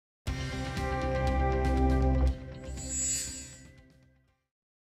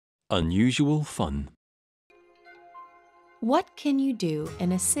Unusual fun. What can you do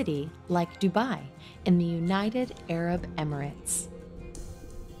in a city like Dubai in the United Arab Emirates?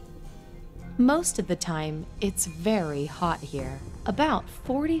 Most of the time, it's very hot here, about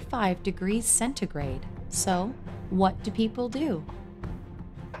 45 degrees centigrade. So, what do people do?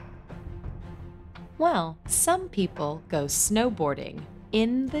 Well, some people go snowboarding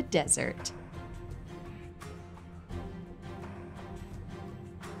in the desert.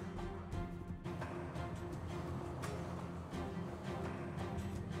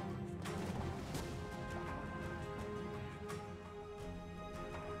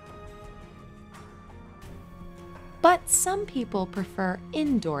 But some people prefer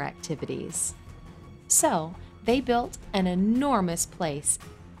indoor activities. So, they built an enormous place.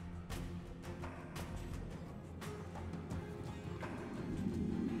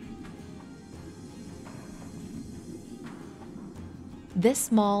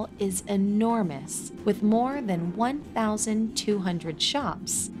 This mall is enormous, with more than 1,200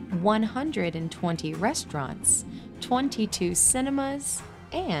 shops, 120 restaurants, 22 cinemas,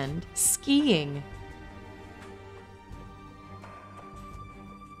 and skiing.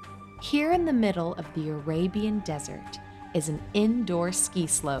 Here in the middle of the Arabian Desert is an indoor ski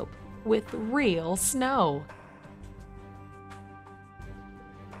slope with real snow.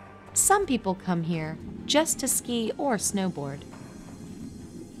 Some people come here just to ski or snowboard.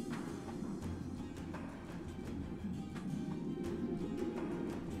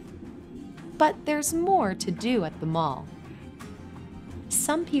 But there's more to do at the mall.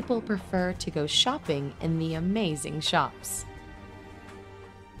 Some people prefer to go shopping in the amazing shops.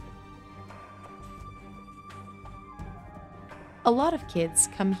 A lot of kids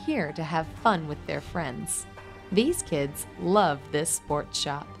come here to have fun with their friends. These kids love this sports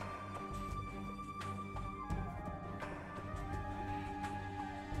shop.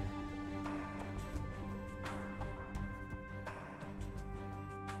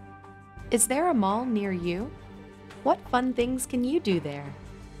 Is there a mall near you? What fun things can you do there?